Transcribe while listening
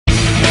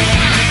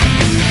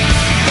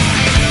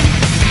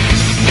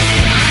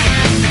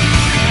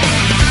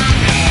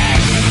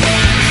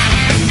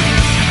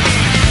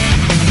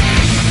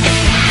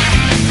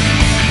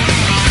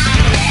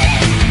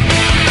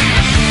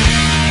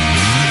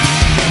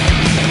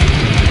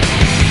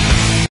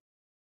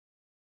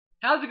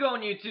How's it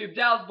going, YouTube?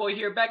 Dallasboi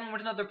here, back in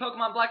with another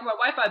Pokemon Black and White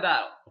Wi-Fi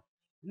battle.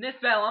 In this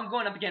battle, I'm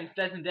going up against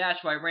VezonDash,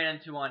 who I ran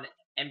into on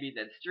MBZ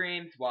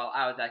streams while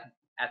I was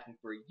asking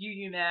for a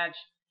UU match.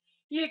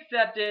 He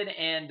accepted,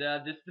 and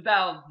this is the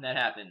battle that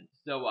happened.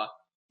 So,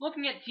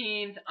 looking at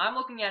teams, I'm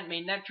looking at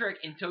Manectric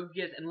and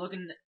Togekiss and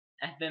looking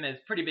at them as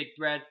pretty big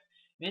threats.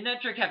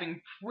 Manectric having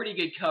pretty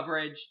good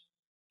coverage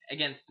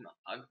against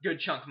a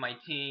good chunk of my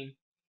team,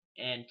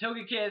 and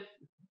Togekiss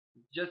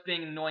just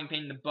being an annoying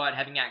pain in the butt,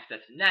 having access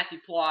to Nasty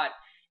Plot,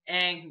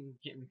 and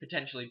can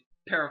potentially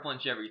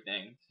paraflinch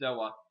everything.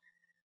 So,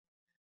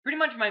 pretty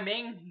much my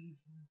main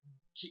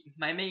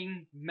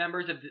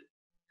members of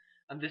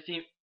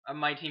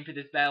my team for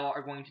this battle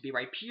are going to be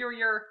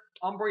Rhyperior,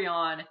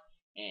 Umbreon,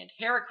 and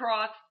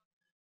Heracross.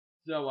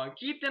 So,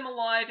 keep them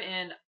alive,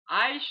 and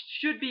I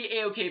should be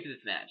a-okay for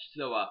this match.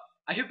 So,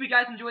 I hope you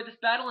guys enjoyed this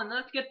battle, and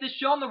let's get this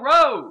show on the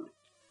road!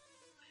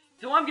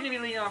 So I'm going to be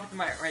leading off with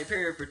my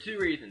Rhyperior for two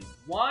reasons.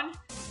 One,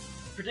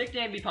 predict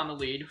Ambipom to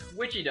lead,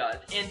 which he does,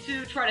 and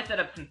two, try to set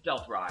up some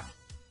Stealth Rocks.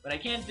 But I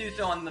can't do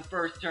so on the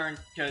first turn,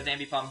 because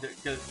Ambipom does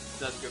go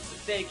for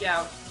Fake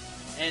Out,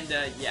 and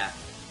yeah.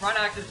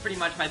 Pronox is pretty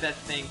much my best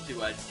thing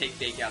to take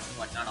Fake Outs and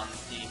whatnot on the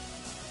team.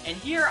 And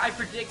here I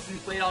predict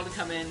Claydol to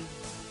come in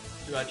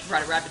to try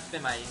to Rapid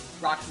Spin my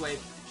Rock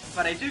Wave,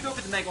 but I do go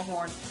for the Mega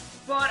Horn,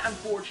 but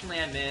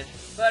unfortunately I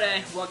miss. But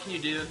what can you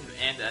do?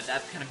 And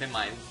that's kind of been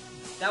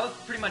that was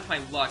pretty much my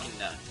luck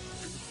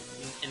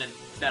in a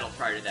battle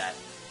prior to that.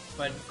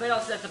 But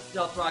Claydol sets up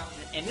Stealth Rock,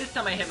 and this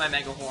time I hit my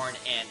Mega Horn,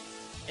 and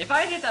if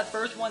I had hit that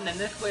first one, then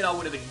this Claydol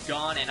would have been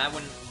gone, and I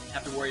wouldn't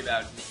have to worry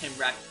about him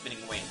rapid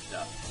spinning away and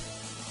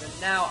stuff. But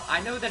now,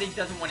 I know that he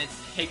doesn't want to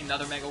take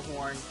another Mega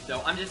Horn,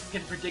 so I'm just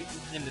going to predict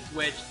him to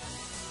switch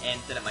and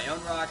set up my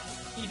own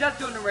rocks. He does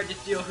go into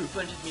Registeel, who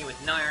flinches me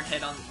with an Iron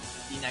Head on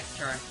the next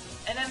turn,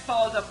 and then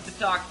follows up with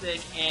the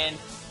Toxic, and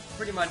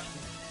pretty much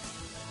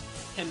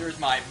hinders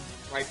my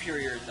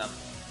Rhyperior's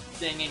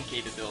stinging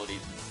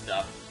capabilities and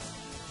stuff.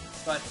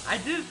 But I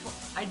do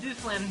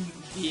slam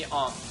the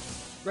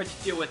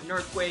Registeel with an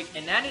Earthquake,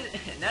 and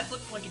that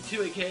looks like a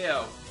 2-hit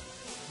KO.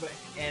 But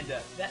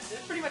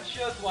this pretty much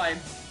shows why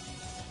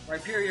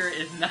Rhyperior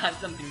is not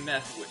something to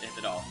mess with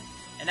at all.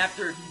 And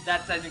after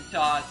that seismic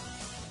toss,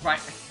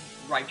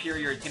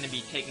 Rhyperior is going to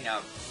be taking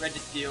out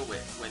Registeel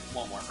with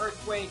one more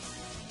Earthquake,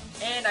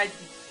 and I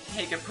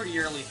take a pretty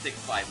early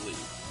 6-5 lead.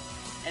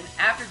 And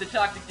after the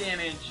toxic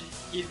damage,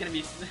 he's going to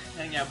be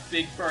sending out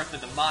Big Burst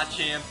with the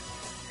Machamp.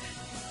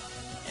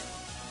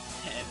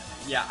 And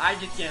yeah, I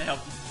just can't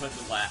help but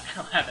to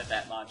laugh at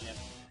that Machamp.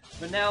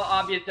 But now,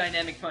 obvious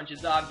Dynamic Punch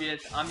is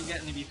obvious. I'm going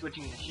to be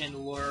switching to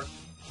Chandelure,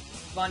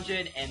 Sponge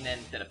it, and then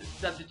set up a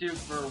substitute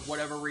for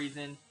whatever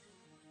reason.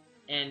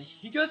 And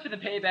he goes for the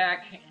payback,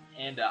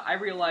 and I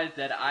realize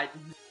that I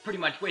pretty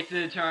much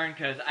wasted a turn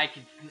because I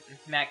could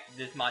smack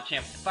this Machamp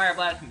with the Fire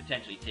Blast and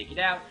potentially take it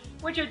out,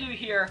 which I do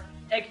here,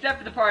 except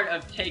for the part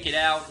of take it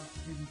out,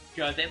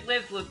 because it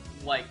lives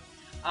like,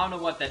 I don't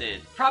know what that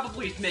is,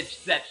 probably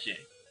Smidgeception,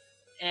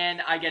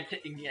 and I get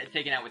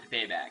taken out with the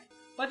payback.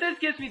 But this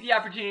gives me the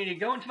opportunity to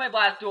go into my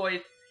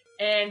Blastoise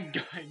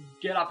and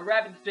get off a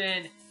Rapid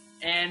Spin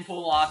and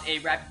pull off a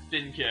Rapid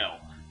Spin kill.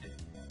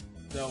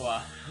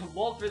 So,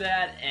 roll for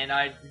that, and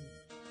I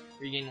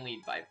regain the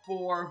lead by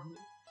 4,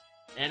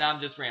 and I'm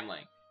just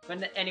rambling.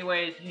 But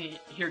anyways,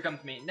 here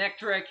comes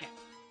Manectric.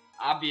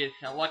 Obvious,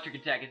 Electric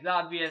Attack is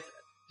obvious,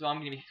 so I'm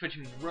going to be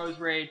switching to Rose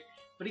Raid.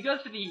 But he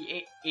goes for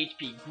the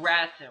HP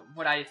Grass,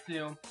 what I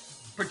assume,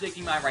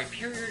 predicting my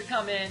Rhyperior to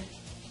come in.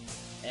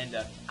 And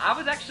I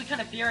was actually kind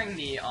of fearing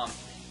the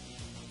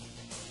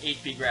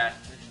HP Grass,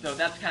 so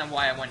that's kind of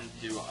why I went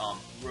into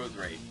Rose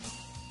Raid.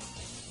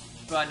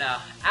 But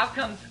out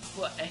comes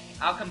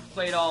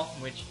Claydol,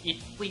 which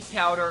eats Sleep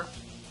Powder,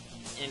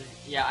 and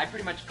yeah, I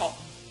pretty much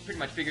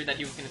figured that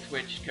he was gonna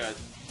switch because,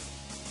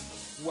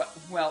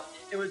 well,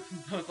 it was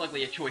most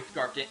likely a Choice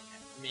Scarf to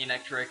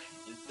Manectric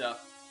and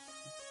stuff.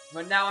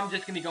 But now I'm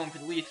just gonna be going for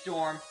the Leaf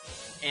Storm,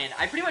 and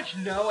I pretty much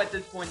know at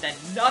this point that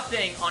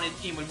nothing on his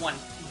team would want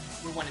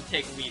to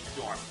take a Leaf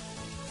Storm.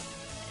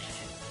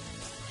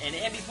 And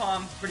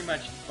Ambipom pretty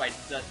much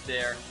fights us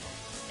there,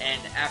 and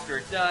after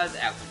it does,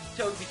 out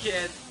comes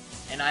Togekiss,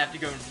 and I have to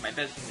go into my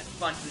best thing to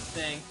sponge this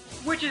thing,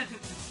 which is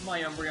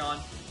my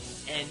Umbreon,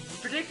 and he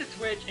predicts a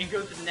switch and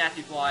goes to the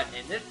Nasty Plot,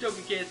 and this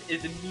Togekiss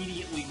is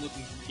immediately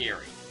looking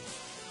scary.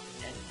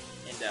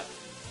 And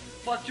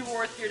plus 2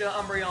 Aura Sphere to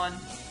Umbreon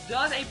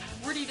does a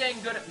pretty dang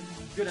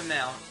good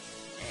amount,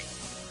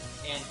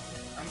 and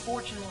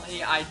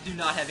unfortunately I do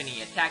not have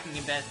any attacking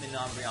investment in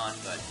Umbreon,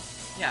 but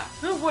yeah,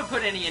 who would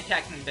put any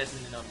attacking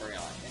investment in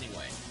Umbreon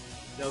anyway?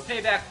 So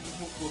payback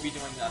will be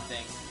doing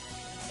nothing.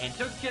 And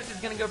Togekiss is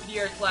going to go for the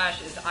Air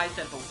Slash as I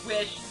set for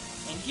Wish.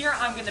 And here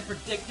I'm going to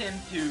predict him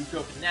to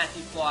go for the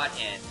Nasty Plot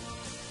and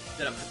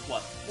set up the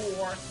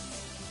 +4.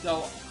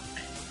 So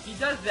he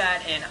does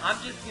that, and I'm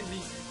just going to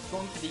be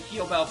going for the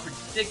Heal Bell,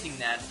 predicting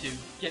that to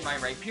get my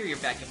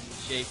Rhyperior back up in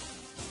shape.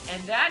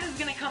 And that is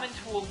going to come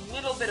into a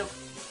little bit of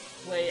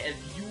play, as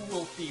you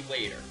will see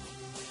later.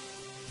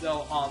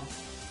 So,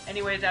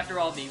 anyways, after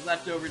all the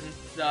leftovers and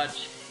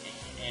such,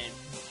 and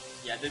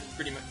yeah, this is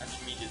pretty much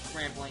me just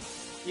scrambling.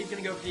 He's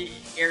gonna go for the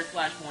air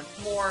slash once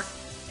more,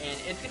 and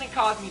it's gonna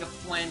cause me to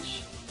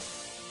flinch,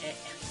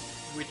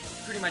 which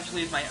pretty much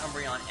leaves my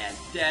Umbreon as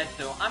dead,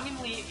 so I'm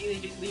gonna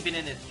leave it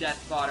in his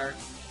death spotter,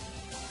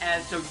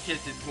 as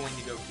Togekiss is going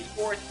to go for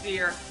the Aura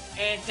Sphere,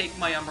 and take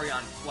my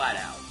Umbreon flat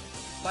out.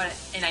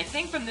 And I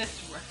think from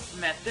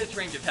at this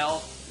range of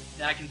health,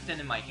 that I can send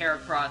in my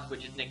Heracross,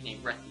 which is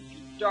nicknamed Rest in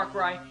Peace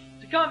Darkrai,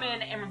 to come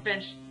in and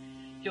revenge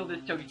kill this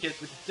Togekiss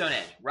with the Stone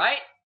Edge, right?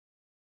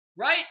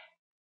 Right?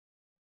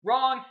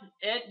 Wrong.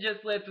 It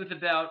just lives with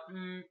about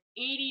 82%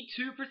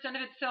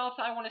 of its health,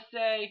 I want to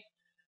say.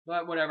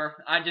 But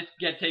whatever. I just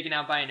get taken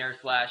out by an Air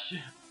Slash.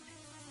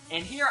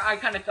 And here I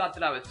kind of thought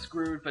that I was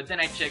screwed, but then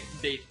I checked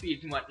base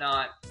speeds and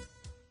whatnot.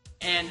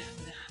 And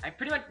I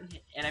pretty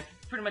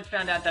much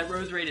found out that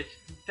Roserade is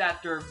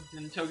faster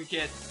than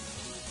Togekiss.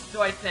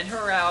 So I sent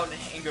her out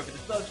and go for the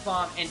Sludge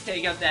Bomb and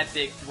take out that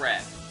big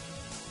threat.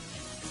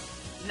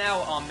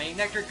 Now,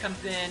 Magnectar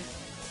comes in.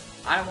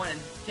 I don't want to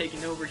take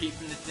an overheat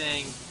from this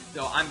thing,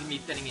 so I'm going to be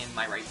sending in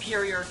my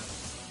Rhyperior.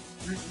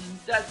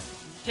 Does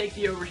take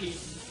the overheat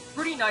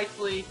pretty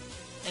nicely,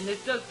 and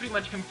this does pretty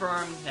much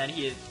confirm that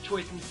he is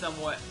choicing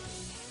somewhat,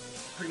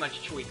 pretty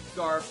much choice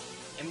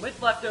Scarf. And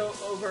with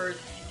leftovers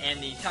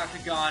and the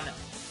Toxicon,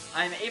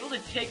 I'm able to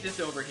take this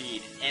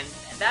overheat, and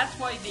that's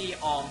why the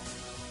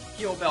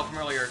Heal Bell from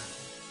earlier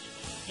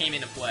came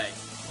into play.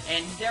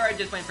 And there I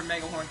just went for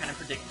Mega Horn, kind of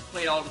predicted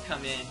Claydol to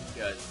come in,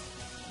 because,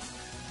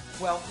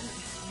 well,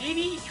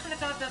 maybe he kind of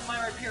thought that my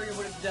Rhyperior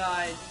would have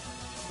died,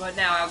 but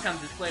now out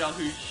comes this Claydol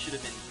who should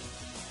have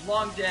been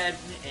long dead,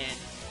 and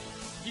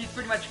he's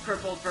pretty much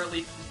crippled for at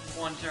least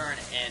one turn,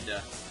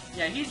 and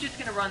yeah, he's just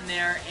gonna run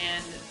there,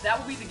 and that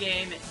will be the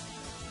game.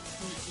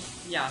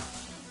 Yeah,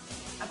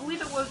 I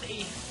believe it was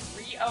a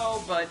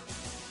 3-0, but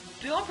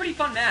still a pretty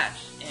fun match,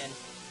 and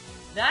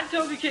that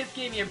Togekiss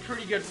gave me a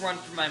pretty good run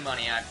for my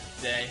money, I have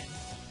to say.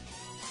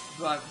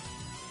 But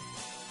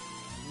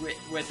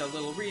with a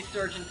little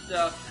research and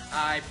stuff,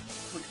 I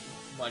pretty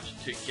much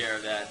took care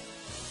of that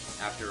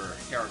after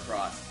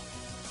Heracross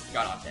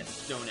got off that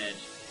Stone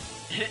Edge.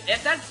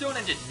 If that Stone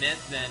Edge had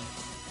missed, then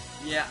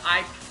yeah,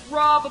 I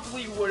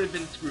probably would have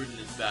been screwed in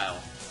this battle.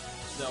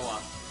 So,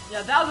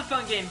 yeah, that was a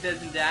fun game,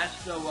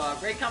 VezonDash. So,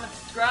 rate, comment,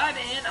 subscribe,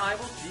 and I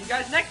will see you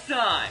guys next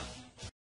time!